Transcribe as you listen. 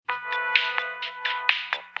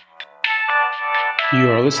You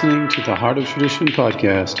are listening to the Heart of Tradition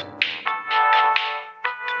podcast.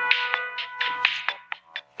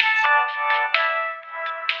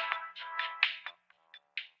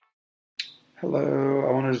 Hello,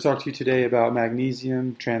 I wanted to talk to you today about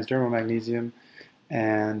magnesium, transdermal magnesium,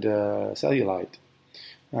 and cellulite.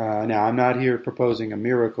 Now, I'm not here proposing a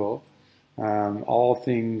miracle. All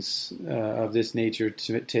things of this nature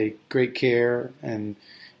to take great care and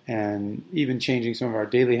even changing some of our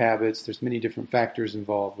daily habits. There's many different factors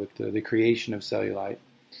involved with the creation of cellulite,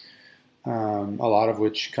 a lot of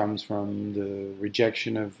which comes from the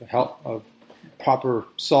rejection of proper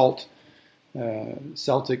salt.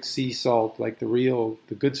 Celtic sea salt, like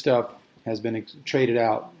the good stuff, has been traded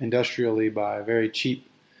out industrially by very cheap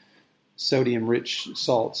sodium-rich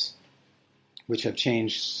salts, which have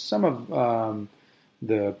changed some of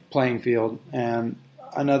the playing field. And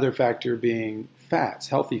another factor being fats,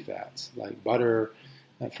 healthy fats, like butter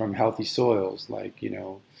from healthy soils, like,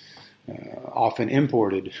 often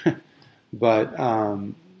imported. But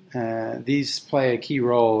these play a key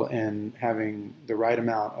role in having the right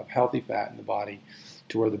amount of healthy fat in the body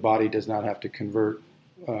to where the body does not have to convert,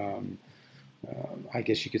 I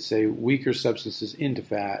guess you could say, weaker substances into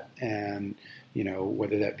fat, and,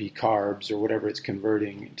 whether that be carbs or whatever it's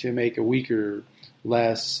converting, to make a weaker,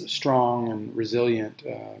 less strong and resilient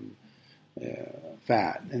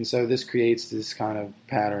fat. And so this creates this kind of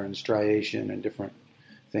pattern, striation, and different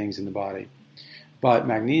things in the body. But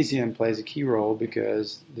magnesium plays a key role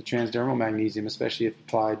because the transdermal magnesium, especially if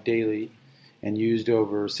applied daily and used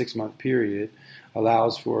over a 6-month period,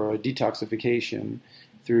 allows for a detoxification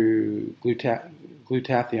through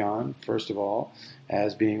glutathione, first of all,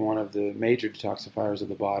 as being one of the major detoxifiers of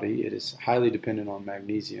the body. It is highly dependent on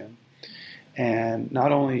magnesium. And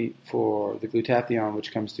not only for the glutathione,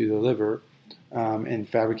 which comes through the liver and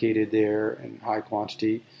fabricated there in high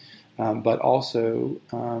quantity, but also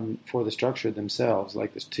for the structure themselves,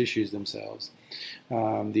 like the tissues themselves.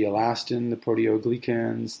 The elastin, the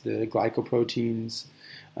proteoglycans, the glycoproteins,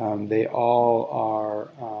 they all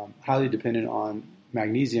are highly dependent on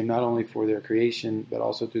magnesium, not only for their creation, but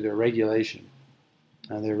also through their regulation.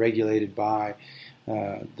 They're regulated by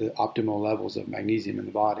the optimal levels of magnesium in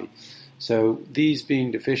the body. So these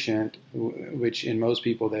being deficient, which in most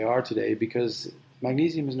people they are today, because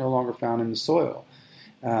magnesium is no longer found in the soil.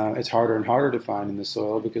 It's harder and harder to find in the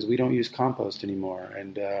soil because we don't use compost anymore,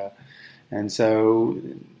 and so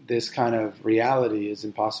this kind of reality is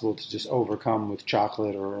impossible to just overcome with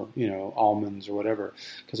chocolate or almonds or whatever,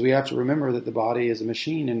 because we have to remember that the body is a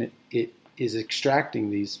machine and it is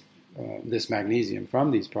extracting this magnesium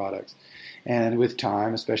from these products, and with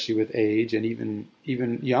time, especially with age and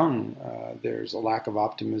even young, there's a lack of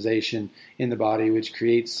optimization in the body, which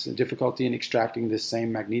creates difficulty in extracting this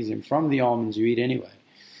same magnesium from the almonds you eat anyway.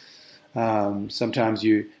 Sometimes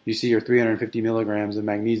you see your 350 milligrams of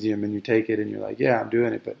magnesium and you take it and you're like, yeah, I'm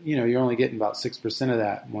doing it. But, you're only getting about 6% of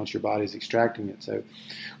that once your body's extracting it. So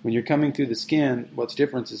when you're coming through the skin, what's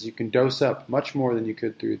different is you can dose up much more than you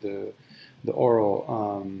could through the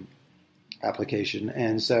oral application.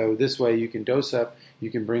 And so this way you can dose up, you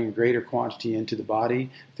can bring a greater quantity into the body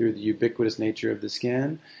through the ubiquitous nature of the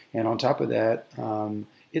skin. And on top of that,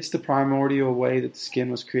 it's the primordial way that the skin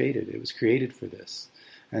was created. It was created for this.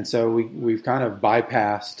 And so we've kind of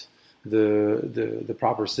bypassed the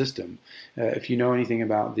proper system. If you know anything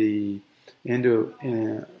about the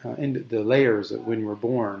the layers when we're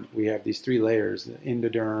born, we have these 3 layers: the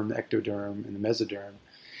endoderm, the ectoderm, and the mesoderm.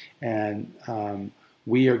 And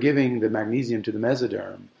we are giving the magnesium to the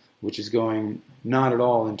mesoderm, which is going not at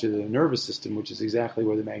all into the nervous system, which is exactly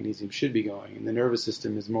where the magnesium should be going. And the nervous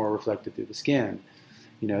system is more reflected through the skin,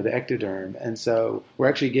 the ectoderm. And so we're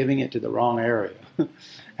actually giving it to the wrong area.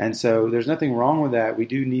 And so there's nothing wrong with that.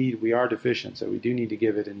 We are deficient, so we do need to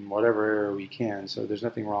give it in whatever area we can. So there's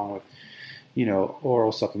nothing wrong with,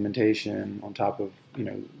 oral supplementation on top of,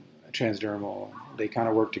 transdermal. They kind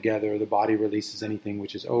of work together. The body releases anything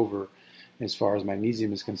which is over as far as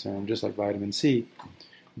magnesium is concerned, just like vitamin C.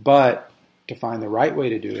 But to find the right way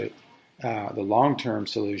to do it, the long-term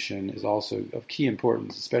solution is also of key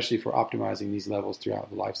importance, especially for optimizing these levels throughout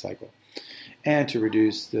the life cycle, and to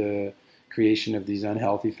reduce the creation of these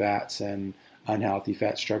unhealthy fats and unhealthy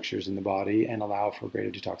fat structures in the body and allow for greater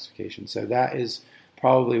detoxification. So that is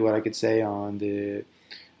probably what I could say on the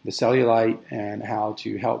cellulite and how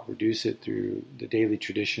to help reduce it through the daily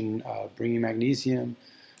tradition of bringing magnesium,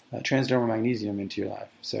 transdermal magnesium into your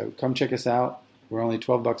life. So come check us out. We're only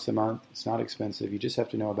 $12 a month. It's not expensive. You just have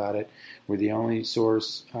to know about it. We're the only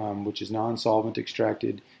source which is non-solvent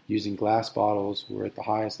extracted using glass bottles. We're at the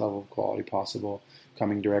highest level of quality possible,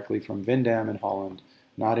 coming directly from Vindam in Holland,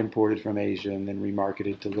 not imported from Asia and then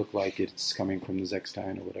remarketed to look like it's coming from the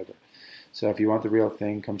Zechstein or whatever. So if you want the real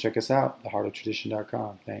thing, come check us out,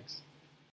 theheartoftradition.com. Thanks.